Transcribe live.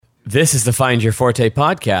This is the Find Your Forte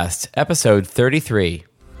podcast, episode 33.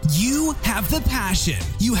 You have the passion.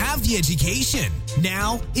 You have the education.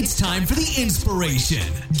 Now it's time for the inspiration.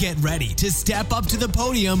 Get ready to step up to the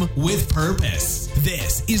podium with purpose.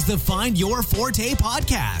 This is the Find Your Forte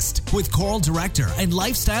podcast with choral director and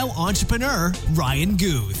lifestyle entrepreneur, Ryan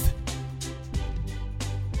Guth.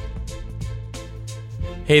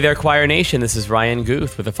 Hey there, Choir Nation. This is Ryan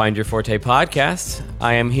Guth with the Find Your Forte podcast.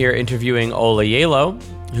 I am here interviewing Ola Gjeilo,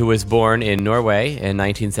 who was born in Norway in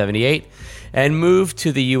 1978 and moved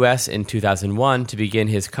to the U.S. in 2001 to begin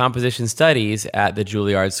his composition studies at the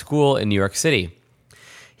Juilliard School in New York City.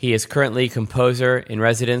 He is currently composer in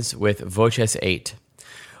residence with Voces 8.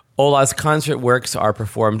 Ola's concert works are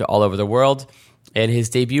performed all over the world, and his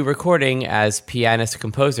debut recording as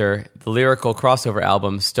pianist-composer, the lyrical crossover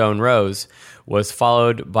album Stone Rose, was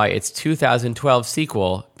followed by its 2012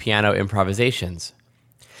 sequel, Piano Improvisations.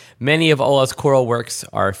 Many of Ola's choral works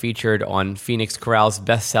are featured on Phoenix Chorale's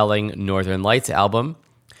best-selling Northern Lights album,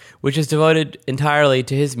 which is devoted entirely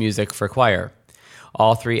to his music for choir.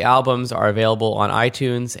 All three albums are available on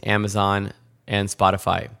iTunes, Amazon, and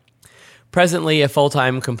Spotify. Presently a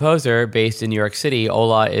full-time composer based in New York City,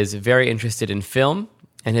 Ola is very interested in film,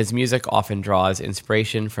 and his music often draws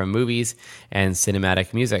inspiration from movies and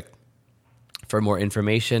cinematic music. For more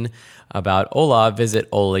information about Ola,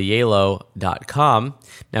 visit olagjeilo.com.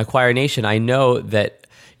 Now, Choir Nation, I know that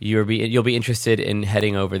you'll be interested in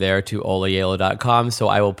heading over there to olagjeilo.com, so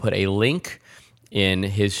I will put a link in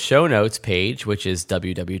his show notes page, which is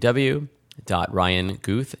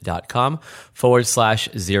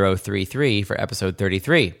www.ryanguth.com/033 for episode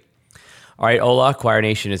 33. All right, Ola, Choir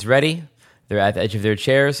Nation is ready. They're at the edge of their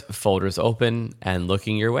chairs, folders open, and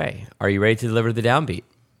looking your way. Are you ready to deliver the downbeat?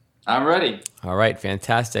 I'm ready. All right,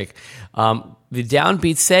 fantastic. The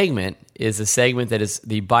downbeat segment is a segment that is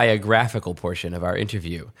the biographical portion of our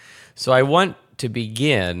interview. So I want to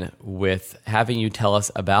begin with having you tell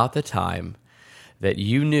us about the time that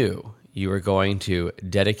you knew you were going to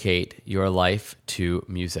dedicate your life to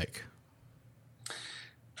music.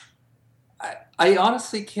 I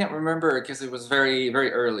honestly can't remember because it was very,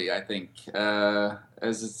 very early, I think. So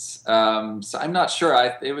I'm not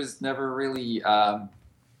sure. It was never really...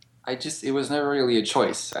 it was never really a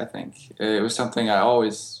choice, I think. It was something I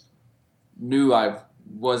always knew I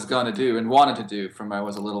was going to do and wanted to do from when I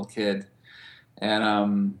was a little kid.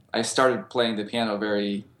 And I started playing the piano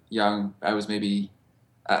very young. I was maybe,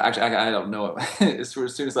 I don't know, as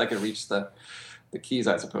soon as I could reach the keys,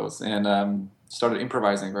 I suppose. And started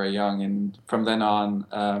improvising very young. And from then on,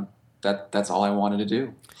 that's all I wanted to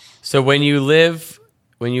do. So when you live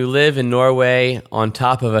in Norway on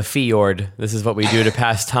top of a fjord, this is what we do to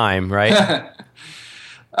pass time, right?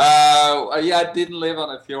 Yeah, I didn't live on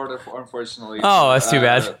a fjord, unfortunately. Oh, that's too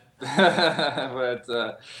bad.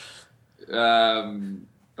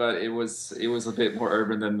 But it was a bit more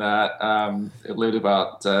urban than that. It lived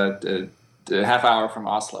about a half hour from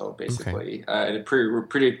Oslo, basically, in a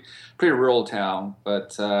pretty rural town.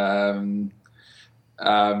 But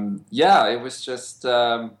yeah, it was just.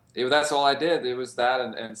 That's all I did. It was that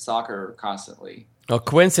and soccer constantly. Well,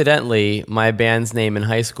 coincidentally, my band's name in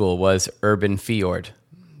high school was Urban Fjord.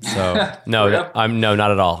 So no, no,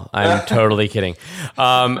 not at all. I'm totally kidding.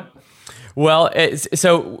 So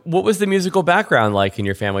what was the musical background like in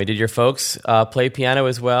your family? Did your folks play piano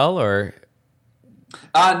as well, or?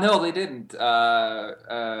 No, they didn't.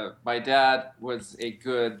 My dad was a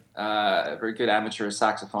very good amateur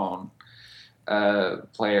saxophone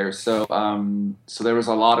player, so there was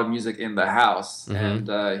a lot of music in the house,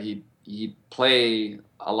 and he'd play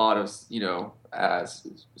a lot of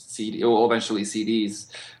eventually CDs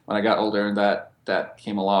when I got older, and that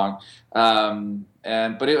came along,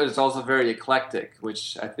 but it was also very eclectic,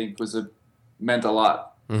 which I think meant a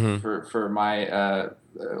lot for my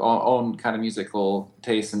own kind of musical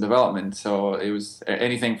taste and development. So it was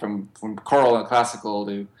anything from choral and classical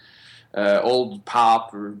to old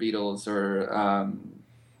pop or Beatles or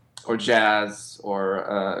jazz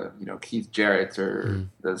or Keith Jarrett or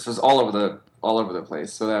this was all over the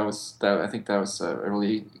place. So I think that was a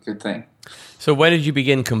really good thing. So when did you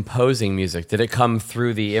begin composing music? Did it come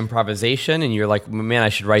through the improvisation and you're like, man, I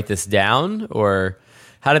should write this down? Or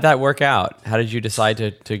how did that work out? How did you decide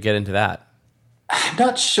to get into that? I'm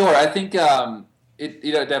not sure. I think it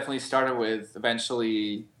definitely started with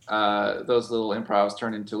eventually those little improvs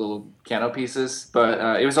turned into little piano pieces,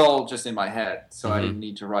 but it was all just in my head, so I didn't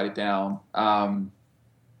need to write it down. And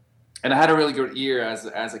I had a really good ear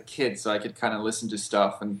as a kid, so I could kind of listen to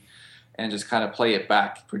stuff and just kind of play it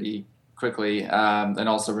back pretty quickly, and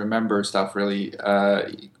also remember stuff really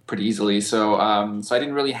pretty easily. So I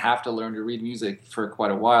didn't really have to learn to read music for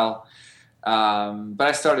quite a while. But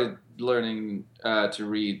I started learning to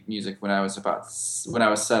read music when I was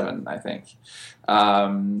 7, I think.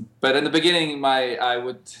 But in the beginning, I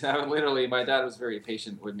would literally, my dad was very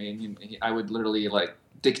patient with me, and I would literally like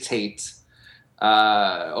dictate.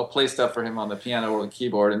 I'll play stuff for him on the piano or the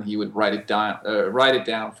keyboard, and he would write it down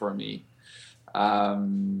for me.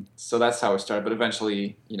 So that's how it started. But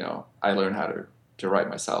eventually, I learned how to write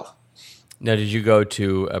myself. Now, did you go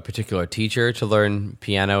to a particular teacher to learn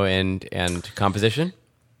piano and composition?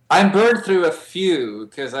 I burned through a few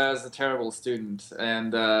because I was a terrible student,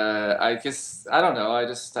 and I guess I don't know. I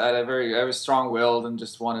just had I was strong-willed and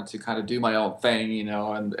just wanted to kind of do my own thing,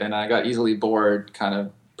 and I got easily bored, kind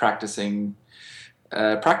of practicing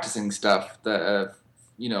stuff that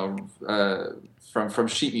from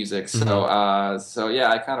sheet music. Mm-hmm. So yeah,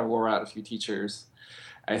 I kind of wore out a few teachers,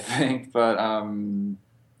 I think, but.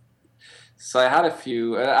 So I had a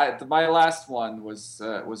few. My last one was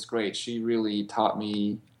great. She really taught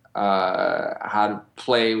me how to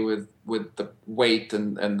play with the weight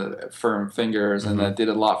and the firm fingers, mm-hmm. and that did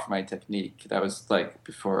a lot for my technique. That was like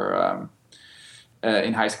before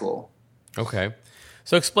in high school. Okay,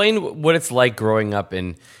 so explain what it's like growing up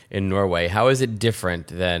in Norway. How is it different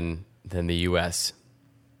than the U.S.?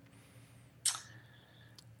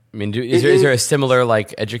 I mean, is there a similar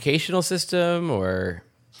like educational system or?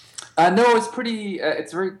 No, it's pretty.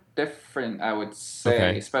 It's very different, I would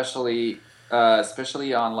say, okay. especially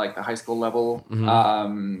on like the high school level.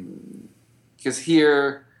 Mm-hmm. Because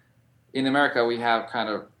here in America we have kind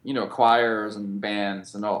of choirs and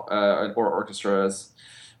bands and all, or orchestras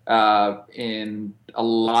in a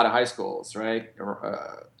lot of high schools, right?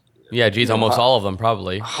 Yeah, geez, almost all of them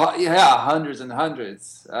probably. Yeah, hundreds and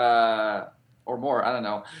hundreds or more. I don't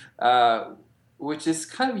know, which is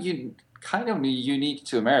kind of unique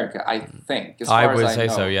to America, I think. As far I would as say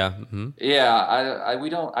know. so. Yeah. Mm-hmm. Yeah, I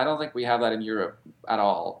don't think we have that in Europe at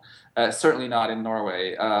all. Certainly not in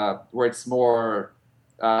Norway, where it's more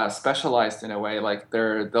specialized in a way. Like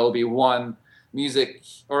there'll be one music,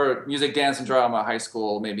 dance, and drama high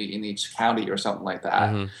school maybe in each county or something like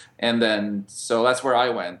that. Mm-hmm. And then so that's where I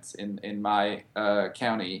went in my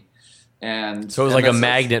county. And so it was like a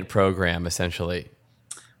magnet program essentially.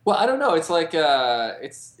 Well, I don't know. It's like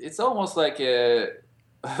it's almost like a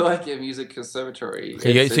music conservatory.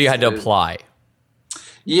 Okay, so you had to apply.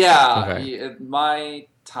 Yeah, okay. At my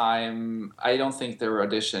time, I don't think there were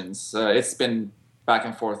auditions. It's been back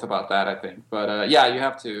and forth about that, I think. But yeah, you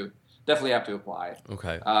definitely have to apply.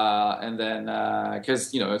 Okay. And then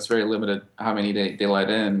because it's very limited how many they let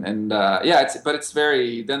in, and yeah, it's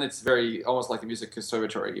very almost like a music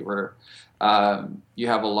conservatory where you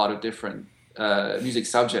have a lot of different. Music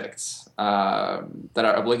subjects that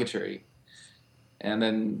are obligatory, and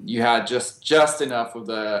then you had just enough of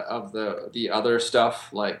the other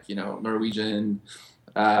stuff like Norwegian,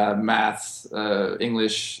 maths,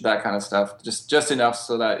 English, that kind of stuff. Just enough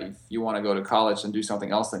so that if you want to go to college and do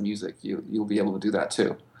something else than music, you'll be able to do that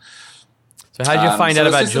too. So how did you find out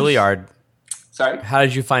about Juilliard? Sorry, how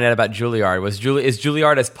did you find out about Juilliard? Is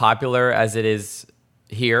Juilliard as popular as it is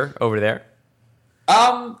here over there?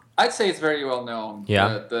 I'd say it's very well known.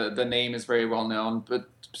 Yeah. The name is very well known, but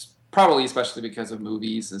probably especially because of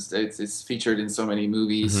movies. It's featured in so many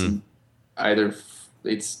movies. Mm-hmm. And either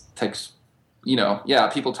it's text,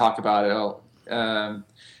 people talk about it.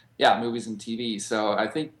 Movies and TV. So I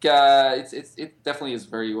think it definitely is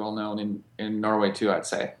very well known in Norway too, I'd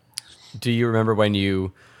say. Do you remember when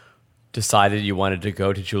you decided you wanted to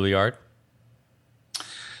go to Juilliard?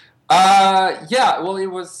 Yeah. Well, it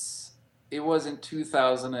was in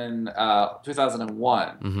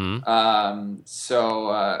 2001. Mm-hmm.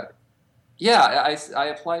 I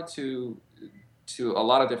applied to a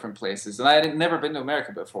lot of different places, and I had never been to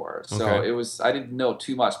America before, so okay. I didn't know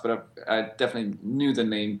too much, but I definitely knew the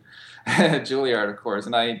name Juilliard, of course,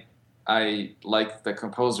 and I liked the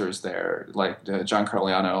composers there, like John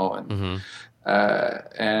Carliano and mm-hmm.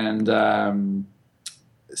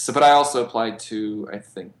 But I also applied to, I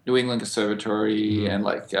think, New England Conservatory and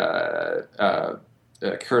like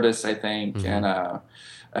Curtis, I think, mm-hmm. and a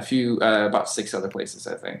few, about 6 other places,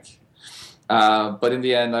 I think. But in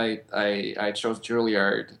the end, I chose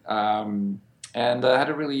Juilliard, and I had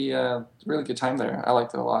a really good time there. I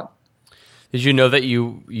liked it a lot. Did you know that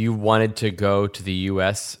you wanted to go to the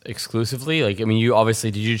U.S. exclusively? Like, I mean,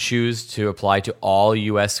 did you choose to apply to all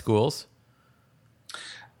U.S. schools?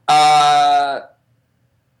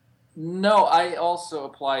 No, I also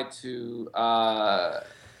applied to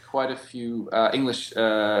quite a few English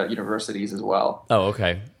universities as well. Oh,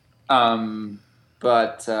 okay.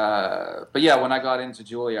 But yeah, when I got into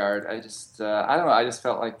Juilliard, I don't know, I just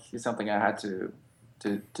felt like it's something I had to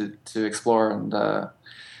explore,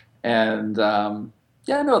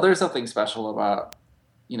 yeah, no, there's something special about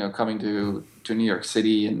coming to New York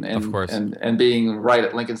City Of course. and being right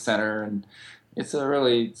at Lincoln Center, and it's a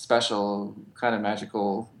really special kind of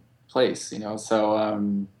magical place,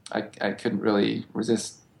 So I couldn't really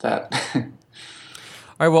resist that. All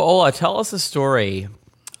right, well, Ola, tell us a story,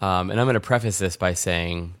 and I'm going to preface this by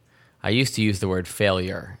saying I used to use the word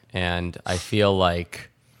failure, and I feel like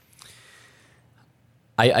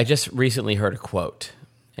I just recently heard a quote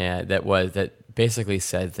that basically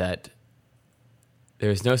said that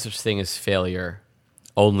there's no such thing as failure,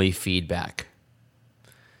 only feedback.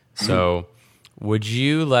 So would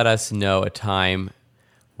you let us know a time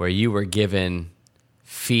where you were given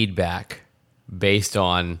feedback based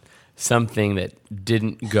on something that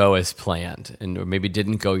didn't go as planned or maybe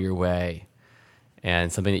didn't go your way,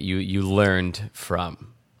 and something that you learned from?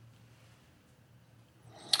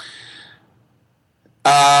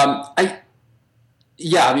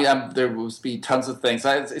 There will be tons of things.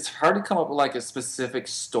 It's hard to come up with like a specific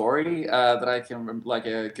story that I can remember, like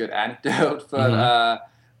a good anecdote, but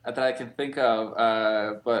that I can think of.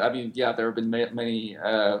 But I mean, yeah, there have been many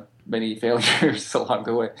failures along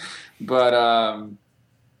the way. But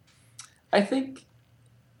I think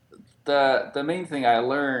the main thing I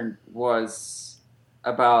learned was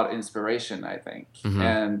about inspiration, I think,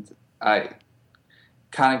 and I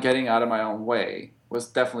kind of getting out of my own way was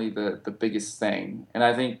definitely the biggest thing. And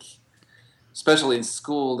I think, especially in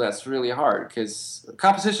school, that's really hard because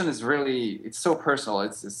composition is it's so personal.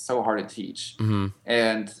 It's so hard to teach,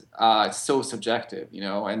 and it's so subjective,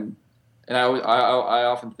 And I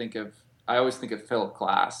always think of Philip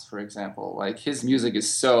Glass, for example. Like his music is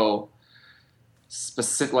so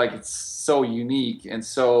specific, like it's so unique and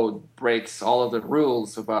so breaks all of the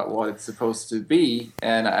rules about what it's supposed to be.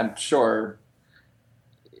 And I'm sure,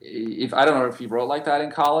 I don't know if he wrote like that in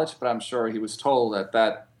college, but I'm sure he was told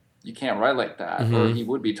that you can't write like that, or he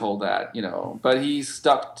would be told that, But he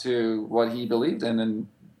stuck to what he believed in, and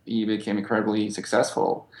he became incredibly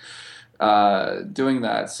successful doing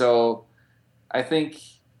that. So I think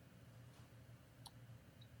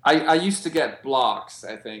I used to get blocks,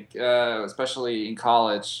 I think, especially in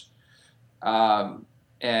college, and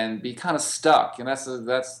be kind of stuck. And that's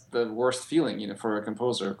the worst feeling, for a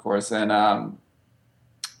composer, of course.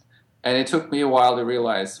 And it took me a while to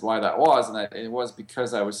realize why that was, and it was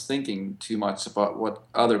because I was thinking too much about what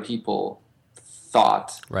other people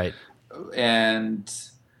thought. Right. And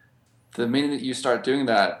the minute you start doing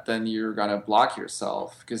that, then you're gonna block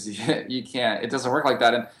yourself because you can't. It doesn't work like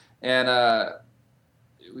that. And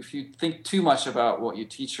if you think too much about what your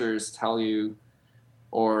teachers tell you,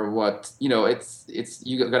 or what it's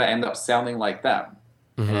you're gonna end up sounding like them.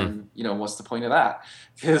 And what's the point of that?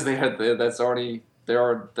 Because that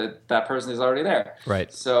person is already there.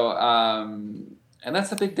 Right. So, and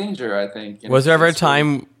that's a big danger, I think. Was there ever a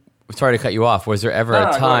time, sorry to cut you off, was there ever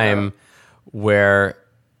a time where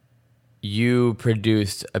you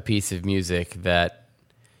produced a piece of music that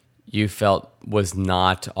you felt was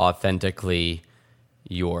not authentically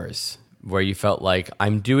yours? Where you felt like,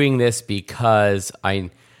 I'm doing this because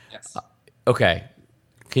Yes. Okay.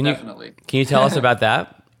 Definitely. Can you tell us about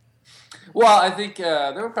that? Well, I think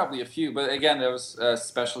there were probably a few, but again, there was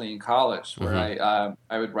especially in college where I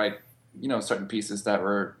would write, certain pieces that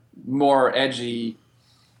were more edgy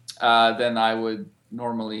than I would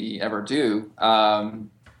normally ever do,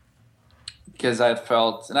 because I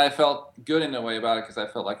felt good in a way about it, because I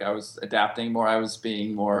felt like I was adapting more, I was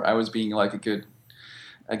being like a good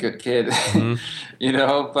kid,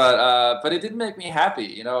 but it didn't make me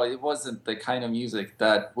happy. It wasn't the kind of music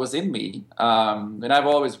that was in me. And I've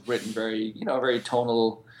always written very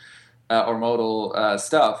tonal or modal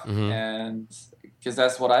stuff, and because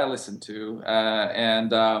that's what I listen to.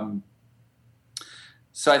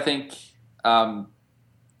 So I think I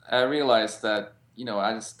realized that,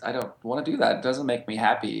 I don't want to do that. It doesn't make me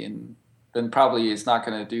happy, and then probably it's not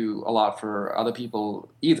going to do a lot for other people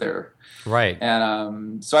either. Right.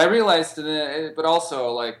 And so I realized, but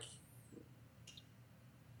also, like,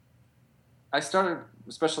 I started,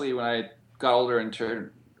 especially when I got older and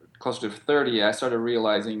turned closer to 30, I started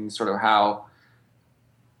realizing sort of how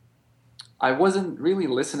I wasn't really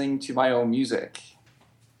listening to my own music.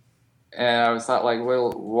 And I was thought, like,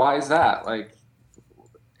 well, why is that? Like,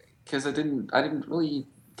 because I didn't really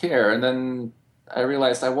care. And then I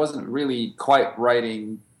realized I wasn't really quite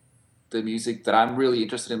writing the music that I'm really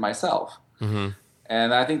interested in myself.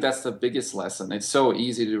 And I think that's the biggest lesson. It's so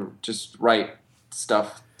easy to just write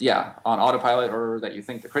stuff, on autopilot, or that you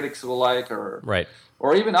think the critics will like, or Right.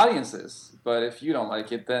 or even audiences. But if you don't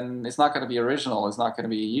like it, then it's not going to be original. It's not going to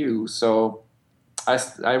be you. So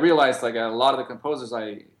I realized like a lot of the composers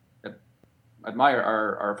I admire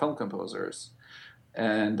are film composers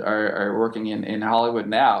and are working in Hollywood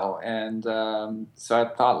now. And so I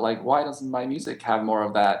thought, like, why doesn't my music have more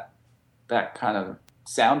of that kind of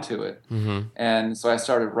sound to it? Mm-hmm. And so I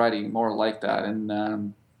started writing more like that, and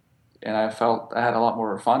I felt I had a lot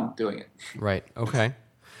more fun doing it. Right. Okay.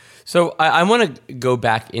 So I want to go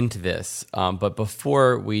back into this, but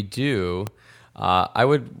before we do, I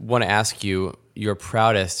would want to ask you your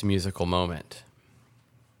proudest musical moment.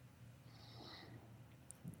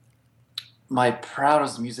 My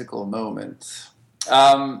proudest musical moment.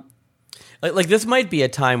 Like this might be a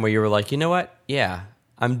time where you were like, you know what? Yeah,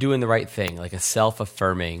 I'm doing the right thing, like a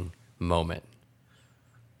self-affirming moment.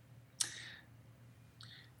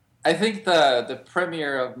 I think the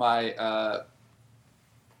premiere of my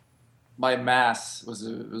my mass was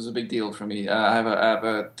a big deal for me. I have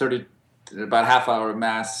about half-hour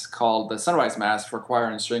mass called the Sunrise Mass for choir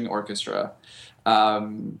and string orchestra,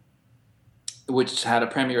 which had a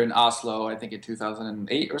premiere in Oslo, I think in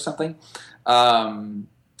 2008 or something. And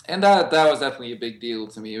that was definitely a big deal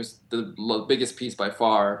to me. It was the biggest piece by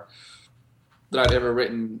far that I'd ever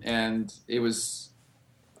written, and it was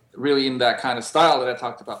really in that kind of style that I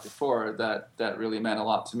talked about before that really meant a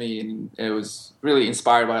lot to me. And it was really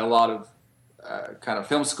inspired by a lot of kind of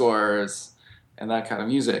film scores and that kind of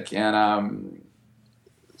music. And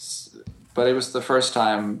but it was the first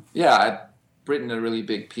time, I'd written a really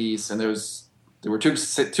big piece, and there were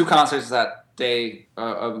two concerts that day.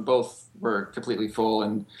 Both were completely full,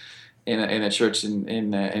 and in a church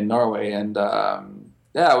in Norway. And it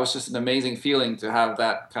was just an amazing feeling to have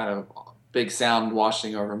that kind of big sound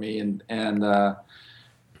washing over me, and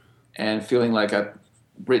feeling like I've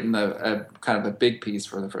written a kind of a big piece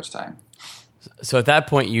for the first time. So at that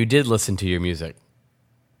point, you did listen to your music.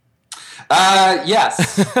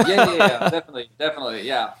 Yes. Yeah. Definitely.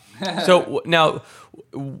 Yeah. So now,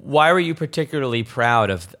 why were you particularly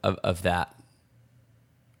proud of that?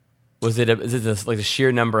 Is it like the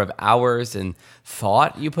sheer number of hours and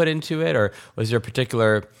thought you put into it, or was there a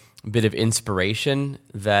particular bit of inspiration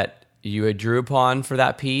that you had drew upon for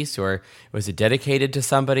that piece, or was it dedicated to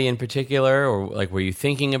somebody in particular, or like were you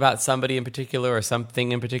thinking about somebody in particular or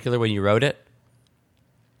something in particular when you wrote it?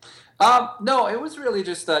 No, it was really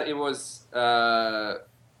just that it was. I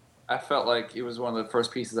felt like it was one of the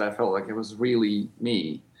first pieces that I felt like it was really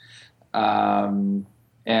me, and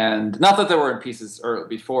not that there weren't pieces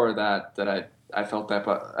before that I felt that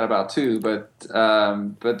about too, but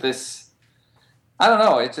this, I don't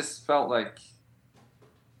know, it just felt like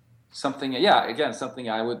something. Again, something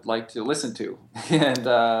I would like to listen to, and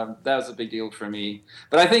that was a big deal for me.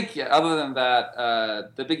 But I think other than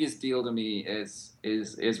that, the biggest deal to me is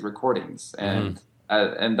recordings, and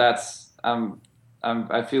that's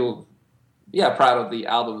I feel proud of the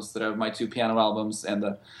albums that are my two piano albums and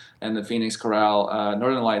the Phoenix Chorale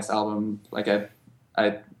Northern Lights album. Like I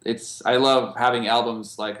love having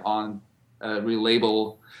albums like on a real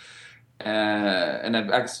label, and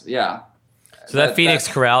So that Phoenix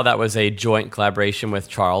Chorale, that was a joint collaboration with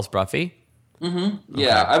Charles Bruffy? Mm-hmm.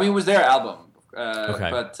 Yeah, okay. I mean, it was their album,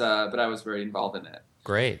 okay. but I was very involved in it.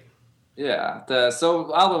 Great. Yeah,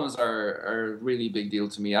 so albums are a really big deal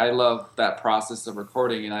to me. I love that process of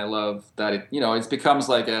recording, and I love that it becomes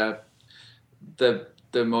like the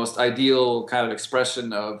most ideal kind of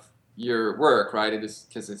expression of your work, right? It is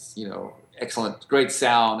because it's excellent, great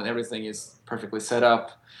sound, and everything is perfectly set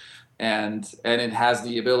up. And it has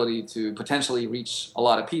the ability to potentially reach a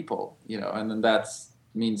lot of people, and then that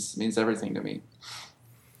means everything to me.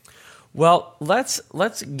 Well, let's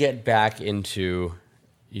get back into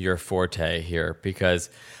your forte here, because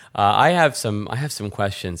I have some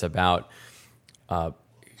questions about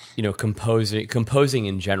composing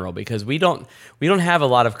in general, because we don't have a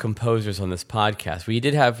lot of composers on this podcast.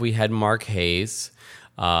 We had Mark Hayes,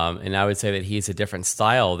 and I would say that he's a different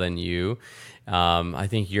style than you. I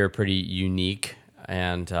think you're pretty unique,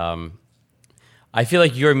 and I feel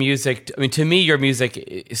like your music. I mean, to me, your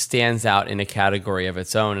music stands out in a category of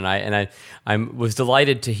its own. And I was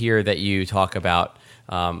delighted to hear that you talk about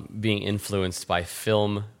being influenced by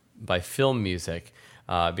film music,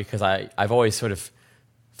 because I've always sort of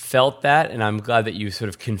felt that, and I'm glad that you sort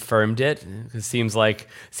of confirmed it. It seems like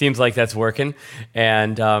that's working,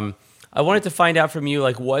 and I wanted to find out from you,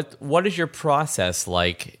 like, what is your process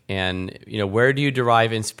like, and where do you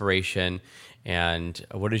derive inspiration, and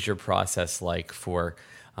what is your process like for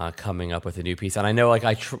coming up with a new piece? And I know, like,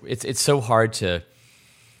 it's so hard to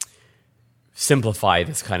simplify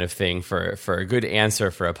this kind of thing for a good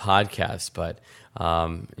answer for a podcast, but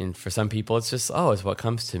and for some people it's just it's what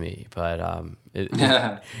comes to me. But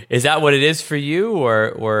is that what it is for you,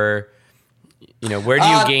 or where do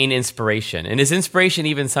you gain inspiration? And is inspiration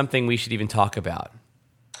even something we should even talk about?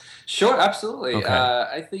 Sure, absolutely. Okay.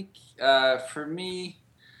 I think for me,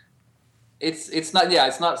 it's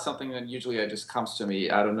not something that usually it just comes to me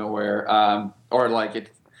out of nowhere, or like it.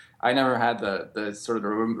 I never had the sort of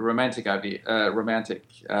romantic idea, kind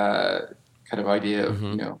of idea of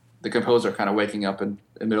the composer kind of waking up in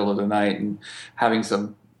the middle of the night and having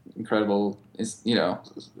some incredible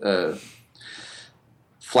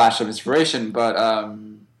flash of inspiration. But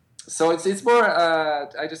so it's more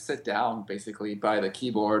I just sit down basically by the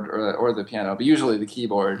keyboard or the piano, but usually the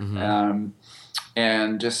keyboard,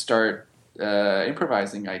 and just start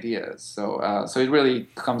improvising ideas. So it really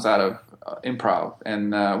comes out of improv,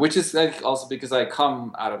 and which is also because I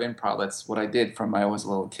come out of improv. That's what I did from when I was a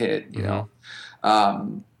little kid,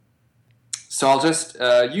 so I'll just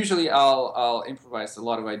usually I'll improvise a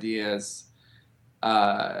lot of ideas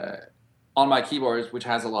on my keyboard, which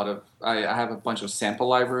has a lot of I have a bunch of sample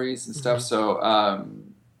libraries and stuff. So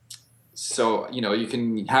you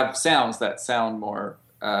can have sounds that sound more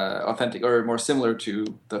authentic or more similar to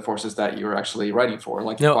the forces that you're actually writing for,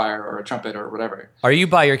 like a choir or a trumpet or whatever. Are you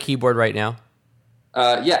by your keyboard right now?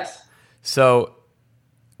 Yes. So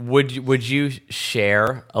would you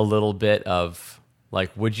share a little bit of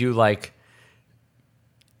would you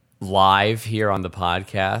live here on the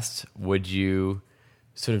podcast? Would you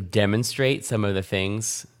sort of demonstrate some of the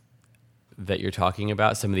things that you're talking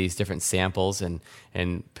about, some of these different samples, and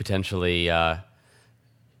potentially have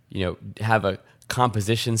a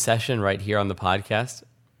composition session right here on the podcast?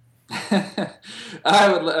 I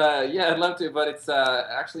would, I'd love to, but it's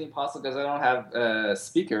actually impossible because I don't have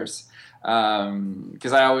speakers.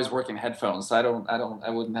 Because I always work in headphones, so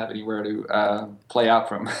I wouldn't have anywhere to play out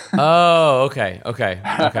from. Oh, okay.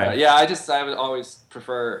 Yeah, I would always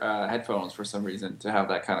prefer headphones for some reason to have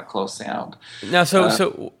that kind of close sound. Now,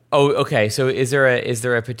 okay. So is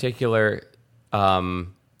there a particular? Do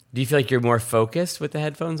you feel like you're more focused with the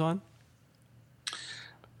headphones on?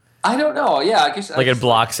 I don't know. Yeah, I guess it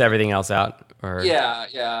blocks everything else out. Or yeah,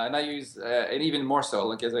 and I use and even more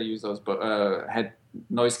so, as I use those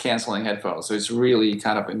noise canceling headphones. So it's really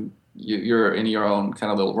kind of you're in your own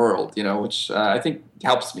kind of little world, which I think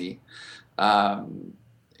helps me. But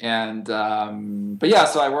yeah,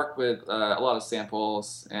 so I work with a lot of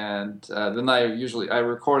samples, and then I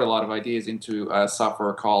record a lot of ideas into a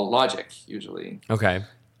software called Logic usually. Okay.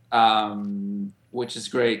 Which is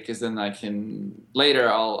great because then I can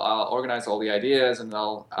later I'll organize all the ideas, and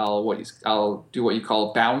I'll do what you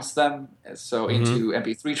call bounce them into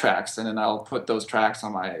MP3 tracks, and then I'll put those tracks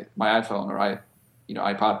on my iPhone or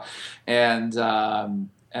iPod, and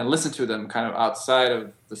listen to them kind of outside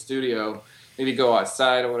of the studio, maybe go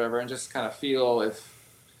outside or whatever, and just kind of feel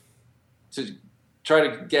to try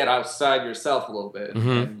to get outside yourself a little bit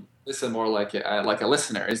and listen more like a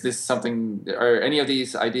listener. Is this something, or any of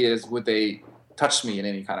these ideas, would they touch me in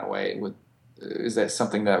any kind of way? Is that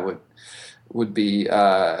something that would be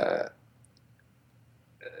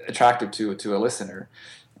attractive to a listener?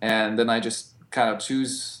 And then I just kind of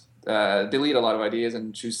choose, delete a lot of ideas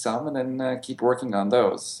and choose some, and then keep working on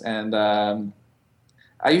those. And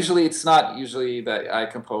it's not usually that I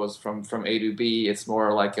compose from A to B. It's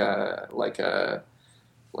more like a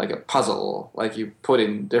puzzle. Like you put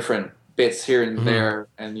in different bits here and there,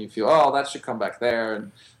 and you feel, that should come back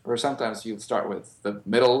there, or sometimes you start with the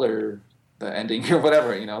middle or the ending or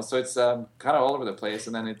whatever, So it's kind of all over the place,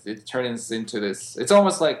 and then it turns into this. It's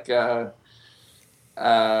almost like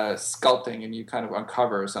sculpting, and you kind of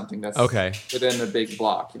uncover something that's within a big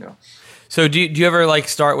block, So do you ever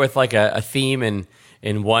start with a theme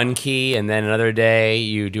in one key, and then another day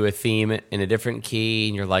you do a theme in a different key,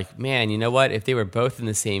 and you're like, man, you know what? If they were both in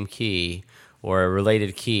the same key or a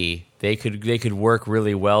related key, they could work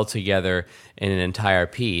really well together in an entire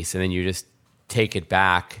piece, and then you just take it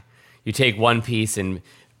back. You take one piece and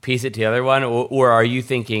piece it to the other one, or are you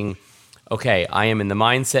thinking, okay, I am in the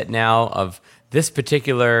mindset now of this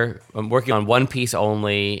particular, I'm working on one piece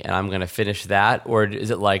only, and I'm going to finish that? Or is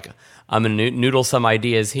it like, I'm going to noodle some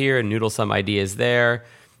ideas here and noodle some ideas there,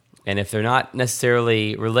 and if they're not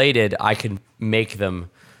necessarily related, I can make them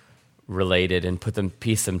related and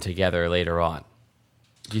piece them together later on?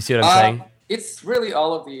 Do you see what I'm saying? It's really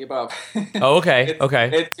all of the above. Oh, okay. Okay.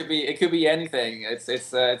 It could be anything.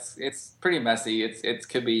 It's pretty messy. It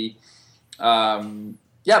could be, it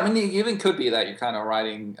even could be that you're kind of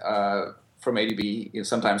writing from A to B,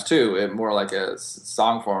 sometimes too, more like a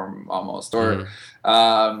song form almost. Or,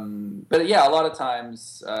 but yeah, a lot of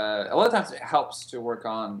times it helps to work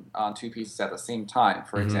on two pieces at the same time.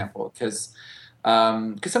 For example, because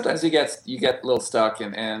sometimes you get a little stuck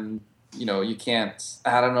and you can't.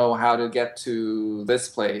 I don't know how to get to this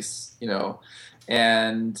place, but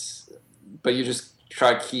you just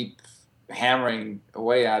try to keep hammering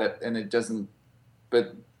away at it, and it doesn't.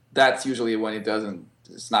 But that's usually when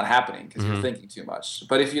it's not happening because you're thinking too much.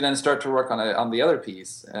 But if you then start to work on the other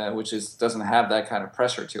piece, which doesn't have that kind of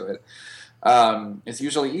pressure to it, it's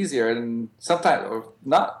usually easier. And sometimes, or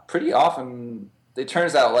not pretty often, it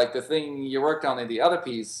turns out like the thing you worked on in the other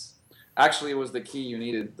piece actually was the key you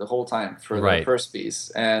needed the whole time for the first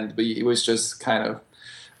piece, but it was just kind of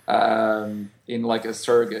in like a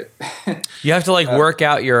surrogate. You have to like work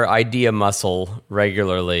out your idea muscle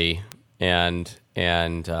regularly, and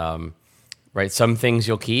right, some things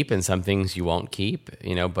you'll keep and some things you won't keep,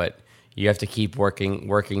 but you have to keep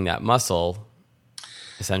working that muscle,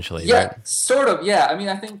 essentially. Yeah, right? Sort of. Yeah, I mean,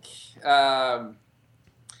 I think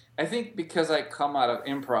because I come out of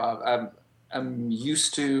improv, I'm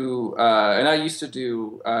used to, and I used to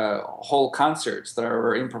do whole concerts that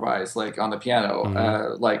were improvised, like on the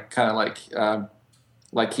piano, like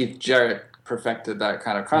Keith Jarrett perfected that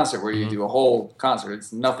kind of concert where you do a whole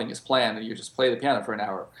concert. Nothing is planned, and you just play the piano for an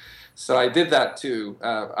hour. So I did that too.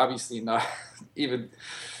 Obviously, not even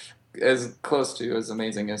as close to as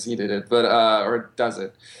amazing as he did it, but or does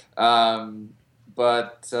it.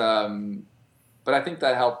 But I think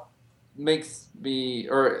that makes me,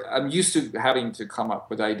 or I'm used to having to come up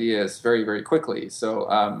with ideas very, very quickly. So,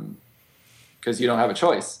 because you don't have a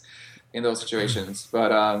choice in those situations.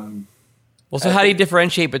 But well, so how do you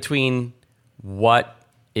differentiate between what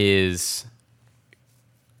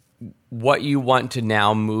you want to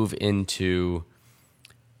now move into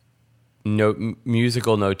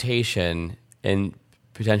musical notation and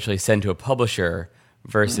potentially send to a publisher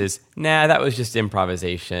versus, nah, that was just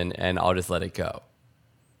improvisation and I'll just let it go?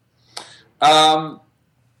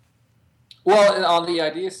 Well, on the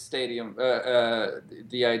idea stage,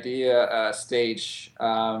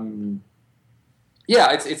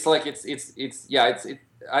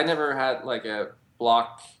 I never had like a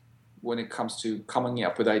block when it comes to coming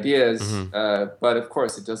up with ideas, but of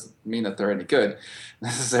course it doesn't mean that they're any good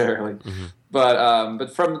necessarily. But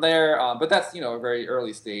from there, but that's a very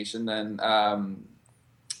early stage, and then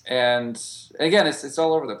and again it's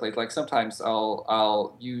all over the place. Like sometimes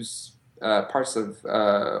I'll use parts of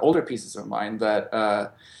older pieces of mine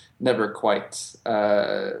that never quite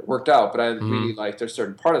worked out, but I really liked a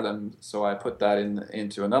certain part of them, so I put that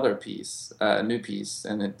into another piece, a new piece,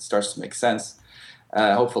 and it starts to make sense,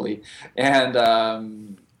 hopefully. And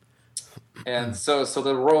so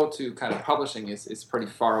the road to kind of publishing is pretty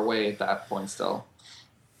far away at that point still.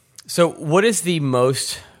 So what is the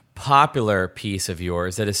most popular piece of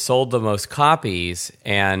yours that has sold the most copies,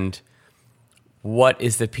 and what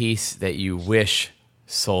is the piece that you wish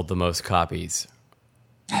sold the most copies?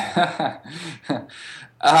 I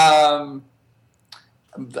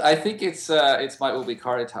think it's My Ubi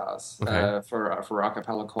Caritas, for a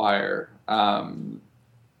cappella choir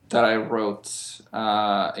that I wrote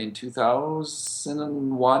in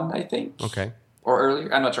 2001, I think. Okay. Or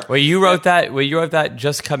earlier, I'm not sure. Well, you wrote that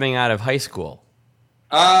just coming out of high school.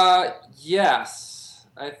 Yes,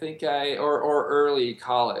 I think or early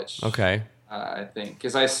college. Okay. I think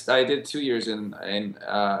because I did 2 years in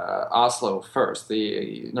Oslo first,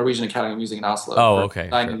 the Norwegian Academy of Music in Oslo. Oh, okay.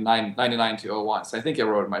 99 to 01. So I think I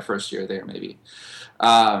wrote my first year there, maybe.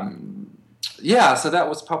 So that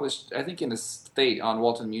was published, I think, in the State on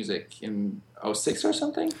Walton Music in 06 or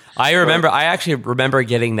something. I actually remember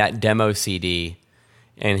getting that demo CD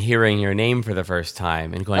and hearing your name for the first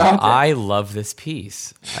time and going, I love this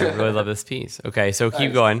piece. I really love this piece. Okay, so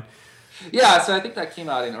keep going. Yeah, so I think that came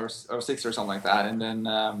out in 06 or something like that. And then,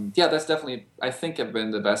 that's definitely, I think, have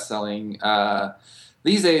been the best-selling.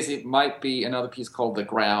 These days, it might be another piece called The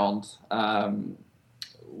Ground,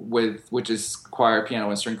 which is choir, piano,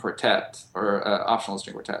 and string quartet, or optional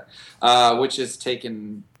string quartet, which is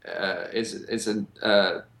taken, is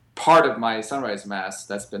a part of my Sunrise Mass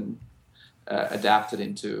that's been adapted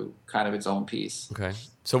into kind of its own piece. Okay.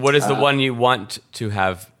 So what is the one you want to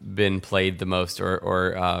have been played the most,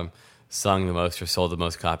 or sung the most, or sold the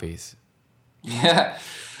most copies? Yeah.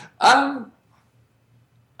 I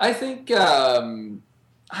think, I don't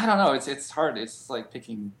know. It's hard. It's like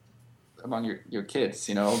picking among your kids,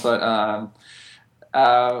 but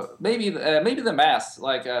maybe the Mass,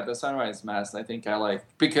 like the Sunrise Mass, I think I like,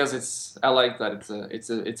 because I like that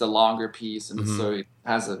it's a longer piece, and so it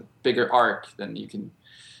has a bigger arc than you can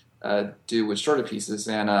do with shorter pieces,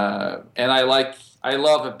 and I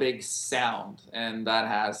love a big sound, and that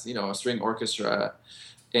has a string orchestra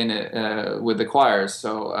in it with the choirs.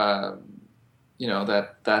 So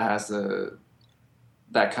that has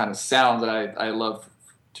that kind of sound that I love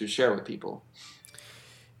to share with people.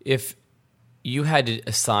 If you had to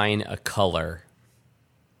assign a color,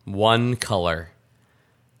 one color,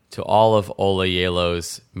 to all of Ola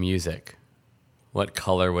Gjeilo's music, what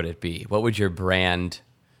color would it be? What would your brand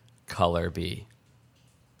color be?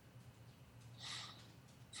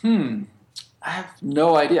 I have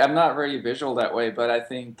no idea. I'm not very visual that way, but I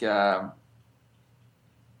think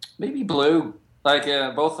maybe blue. Like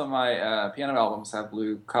both of my piano albums have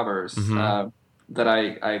blue covers that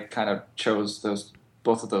I kind of chose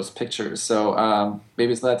both of those pictures. So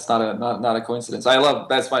maybe that's not a coincidence.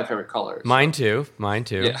 That's my favorite color. Mine too.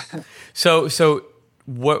 Yeah. So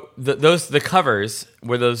what the covers,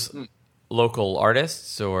 were those local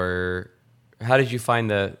artists, or how did you find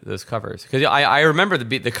those covers? Because I remember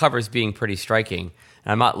the covers being pretty striking.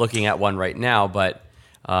 And I'm not looking at one right now, but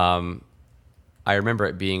I remember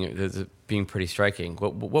it being pretty striking.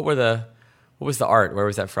 What was the art? Where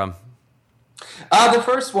was that from? The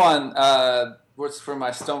first one was from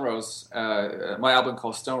my Stone Rose, my album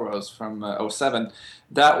called Stone Rose from '07.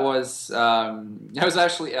 That was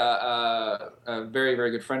actually a very,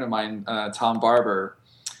 very good friend of mine, Tom Barber,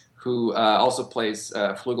 who also plays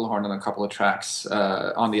flugelhorn on a couple of tracks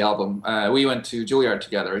on the album. We went to Juilliard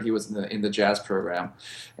together. He was in the jazz program,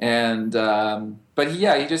 and but he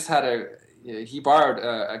just had he borrowed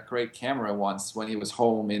a great camera once when he was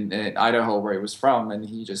home in Idaho, where he was from, and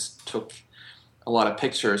he just took a lot of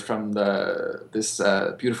pictures from this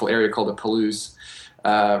beautiful area called the Palouse,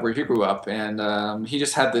 where he grew up, and he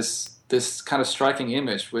just had this kind of striking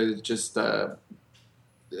image with just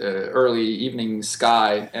early evening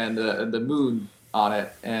sky and the moon on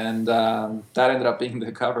it, and that ended up being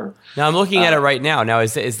the cover. Now I'm looking at it right now. Now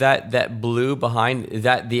is that blue behind? Is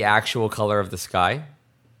that the actual color of the sky?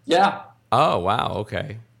 Yeah. Oh wow.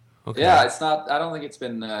 Okay. Yeah, it's not. I don't think it's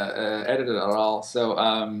been edited at all. So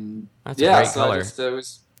that's a great color. It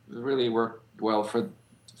was really worked well for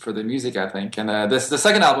the music, I think. And the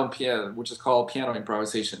second album, which is called Piano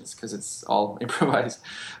Improvisations, because it's all improvised,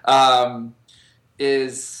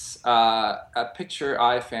 is a picture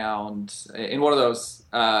I found in one of those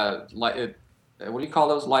what do you call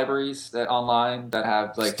those libraries that online that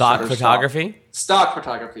have like stock photography? Stock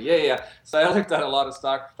photography, yeah. So I looked at a lot of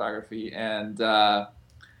stock photography, and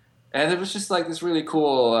it was just like this really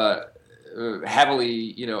cool,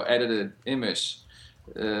 heavily edited image,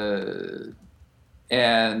 and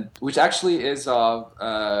which actually is of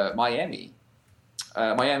Miami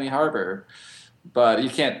Harbor, but you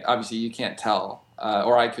can't tell.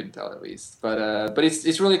 Or I couldn't tell at least, but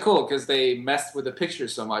it's really cool because they messed with the picture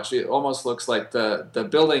so much. It almost looks like the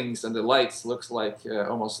buildings and the lights looks like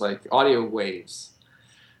almost like audio waves.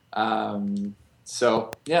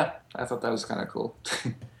 So yeah, I thought that was kind of cool.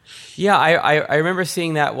 Yeah, I remember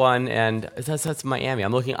seeing that one, and that's Miami.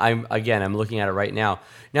 I'm looking at it right now.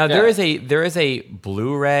 Now there is a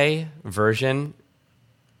Blu-ray version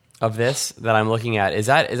of this that I'm looking at. Is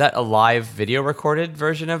that a live video recorded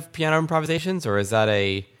version of Piano Improvisations, or is that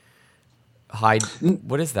a high?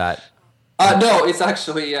 What is that? No, it's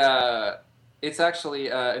actually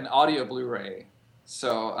an audio Blu-ray.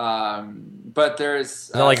 So, but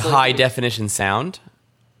there's like high definition sound.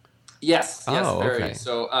 Yes, oh, very. Okay.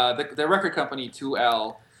 So the record company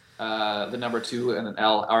 2L, the number 2 and an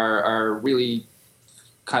L are really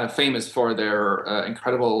kind of famous for their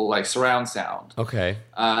incredible like surround sound. Okay.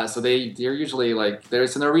 So they're usually like,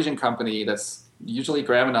 there's a Norwegian company that's usually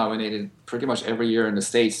Grammy nominated pretty much every year in the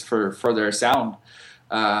States for their sound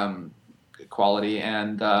quality,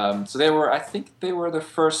 and so I think they were the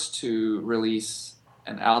first to release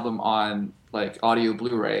an album on like audio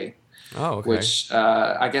Blu-ray. Oh, okay. Which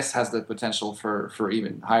I guess has the potential for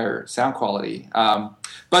even higher sound quality.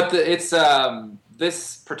 But this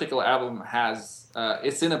particular album has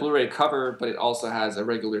it's in a Blu-ray cover, but it also has a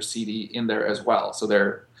regular CD in there as well. So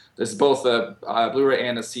there's both a Blu-ray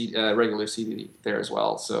and a regular CD there as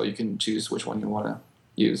well. So you can choose which one you want to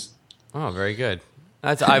use. Oh, very good.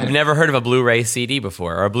 I've never heard of a Blu-ray CD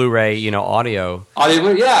before, or a Blu-ray, audio. Audio,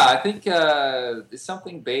 yeah. I think it's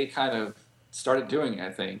something they kind of started doing,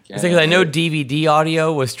 I think. Because I know DVD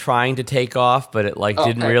audio was trying to take off, but it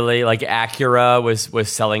didn't really. Like Acura was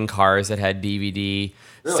selling cars that had DVD,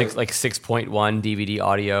 really? 6.1 DVD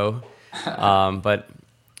audio, but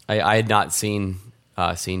I had not seen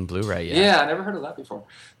Blu-ray yet. Yeah, I never heard of that before.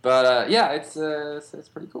 But yeah, it's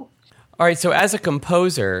pretty cool. All right, so as a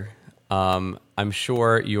composer, I'm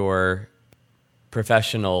sure your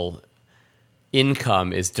professional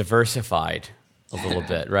income is diversified a little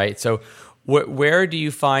bit, right? So where do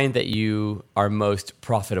you find that you are most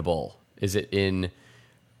profitable? Is it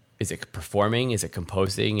performing? Is it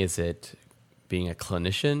composing? Is it being a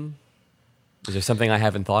clinician? Is there something I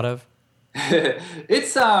haven't thought of?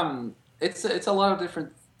 It's a lot of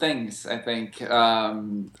different things, I think.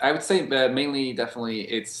 I would say mainly, definitely,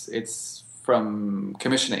 it's from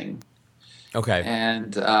commissioning. Okay.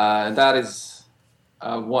 And that is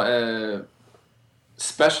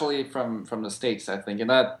especially from the States, I think. And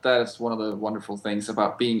that is one of the wonderful things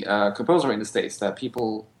about being a composer in the States, that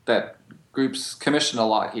groups commission a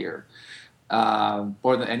lot here,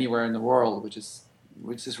 more than anywhere in the world, which is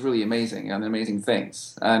really amazing, and amazing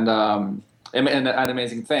things, and an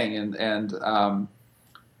amazing thing, and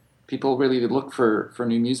people really look for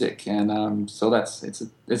new music, and so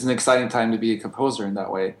it's an exciting time to be a composer in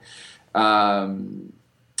that way, and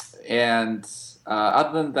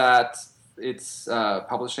other than that, it's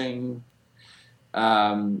publishing,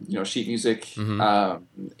 sheet music,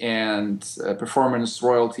 and performance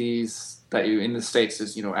royalties that you in the States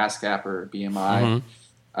is ASCAP or BMI.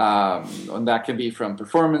 And that can be from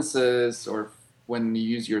performances or when you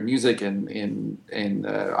use your music in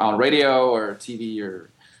on radio or TV or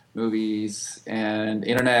movies and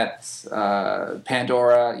internet,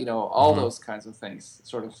 Pandora, all those kinds of things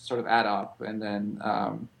sort of add up, and then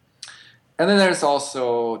there's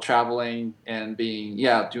also traveling and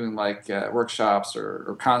doing like workshops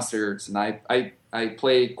or concerts, and I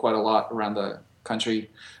play quite a lot around the country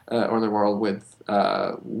or the world with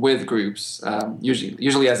groups,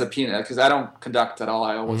 usually as a pianist, because I don't conduct at all.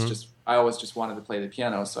 I always just wanted to play the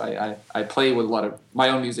piano, so I play with a lot of my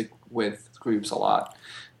own music with groups a lot,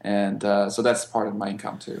 and so that's part of my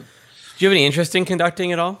income too. Do you have any interest in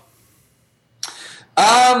conducting at all?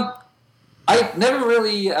 I never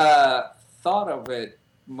really thought of it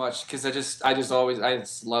much because I just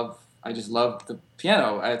love the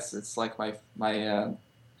piano. It's like my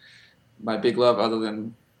big love, other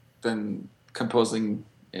than composing.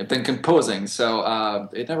 So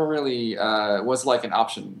it never really was like an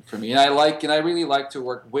option for me. And I really like to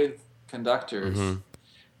work with conductors,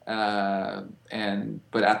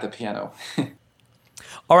 but at the piano.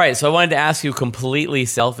 All right, so I wanted to ask you completely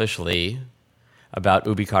selfishly about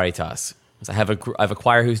Ubi Caritas. I have a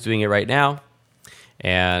choir who's doing it right now,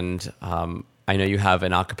 and I know you have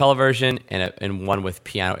an a cappella version and one with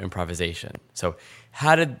piano improvisation. So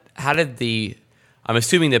how did I'm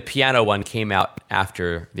assuming the piano one came out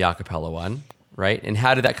after the a cappella one, right? And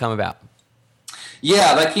how did that come about?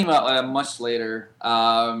 Yeah, that came out much later.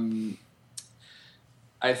 I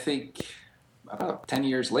think about 10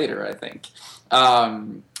 years later, I think.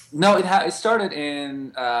 No, it started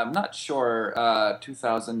in, I'm not sure,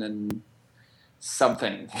 2000 and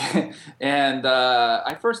something. And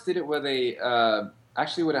I first did it with a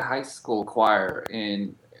high school choir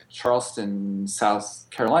in Charleston, South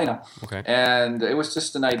Carolina. Okay. And it was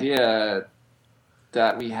just an idea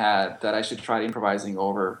that we had that I should try improvising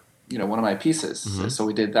over, one of my pieces. So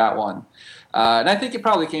we did that one. And I think it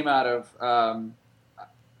probably came out of,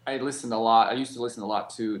 I used to listen a lot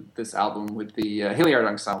to this album with the Hilliard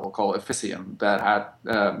Ensemble called Officium that had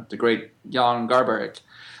the great Jan Garbarek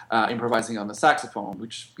improvising on the saxophone,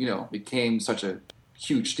 which, became such a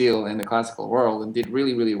huge deal in the classical world and did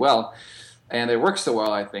really, really well. And it works so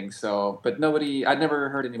well, I think. So, but I'd never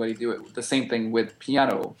heard anybody do it. The same thing with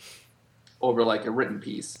piano over like a written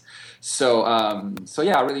piece. So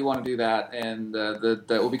yeah, I really want to do that. And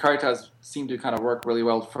the Ubi Caritas seemed to kind of work really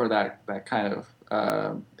well for that kind of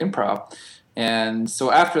improv. And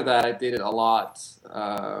so after that, I did it a lot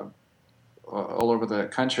all over the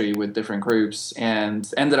country with different groups,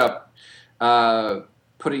 and ended up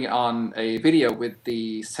putting on a video with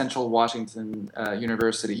the Central Washington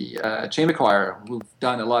University Chamber Choir. I've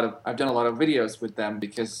done a lot of videos with them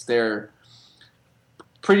because they're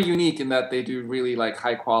pretty unique in that they do really like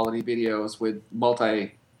high quality videos with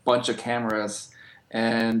bunch of cameras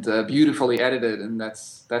and beautifully edited, and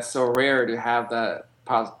that's so rare to have that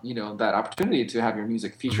that opportunity to have your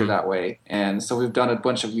music featured that way. And so we've done a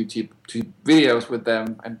bunch of YouTube videos with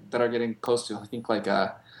them, and that are getting close to, I think, like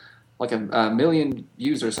a million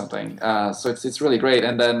views or something. So it's really great.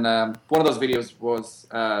 And then one of those videos was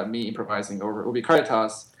me improvising over Ubi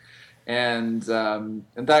Caritas, and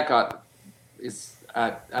that is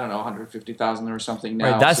at, I don't know, 150,000 or something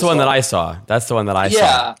now. Right, that's the one that I saw. That's the one that I saw.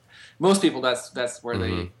 Yeah, most people that's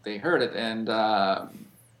where they heard it. And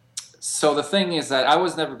so the thing is that I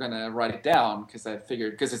was never going to write it down because I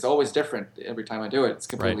figured, because it's always different every time I do it. It's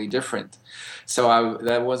completely different. So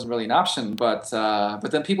that wasn't really an option. But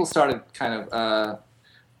then people started kind of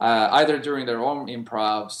either during their own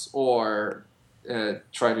improvs or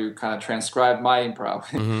try to kind of transcribe my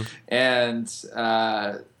improv. and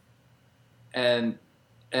so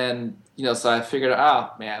I figured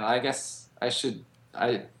out, man, I guess I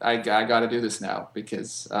got to do this now,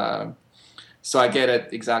 because so I get it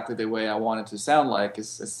exactly the way I want it to sound like,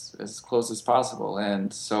 as close as possible.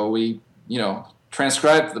 And so we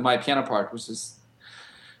transcribed my piano part, which is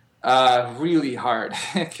really hard.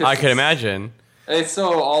 I can imagine. It's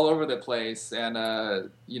so all over the place, and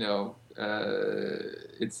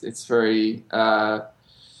it's very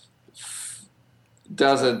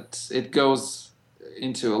it goes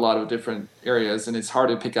into a lot of different areas, and it's hard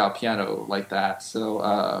to pick out piano like that.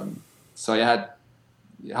 So so I had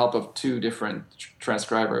help of two different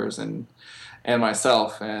transcribers and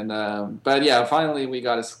myself, and but yeah, finally we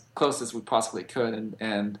got as close as we possibly could,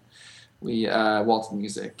 and we Walton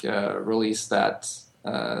Music released that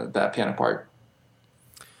piano part.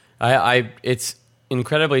 It's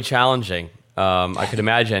incredibly challenging. I could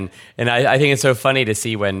imagine, and I think it's so funny to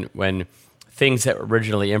see when things that were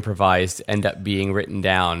originally improvised end up being written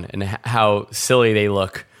down, and how silly they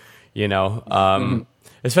look.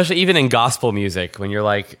 Especially even in gospel music, when you're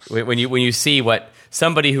like when you see what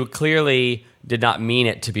somebody who clearly did not mean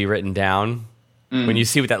it to be written down, when you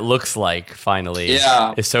see what that looks like finally,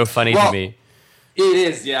 it's so funny to me. It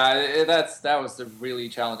is, yeah. That was the really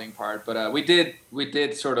challenging part, but we did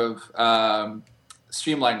sort of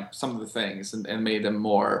streamline some of the things and made them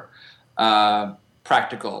more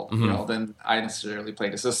practical, than I necessarily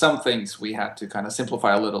played it. So some things we had to kind of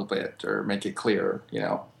simplify a little bit or make it clearer,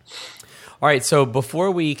 All right, so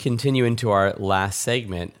before we continue into our last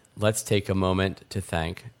segment, let's take a moment to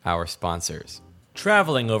thank our sponsors.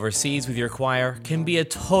 Traveling overseas with your choir can be a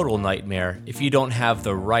total nightmare if you don't have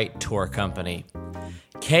the right tour company.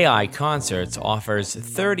 KI Concerts offers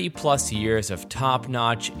 30-plus years of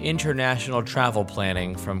top-notch international travel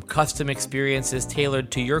planning, from custom experiences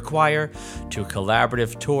tailored to your choir to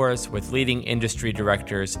collaborative tours with leading industry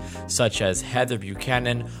directors such as Heather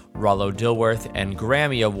Buchanan, Rollo Dilworth, and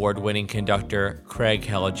Grammy Award-winning conductor Craig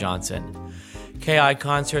Hella Johnson. KI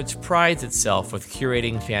Concerts prides itself with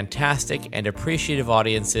curating fantastic and appreciative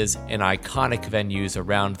audiences in iconic venues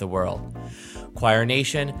around the world. Choir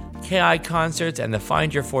Nation, KI Concerts, and the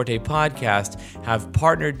Find Your Forte podcast have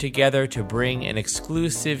partnered together to bring an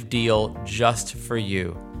exclusive deal just for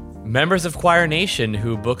you. Members of Choir Nation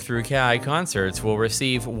who book through KI Concerts will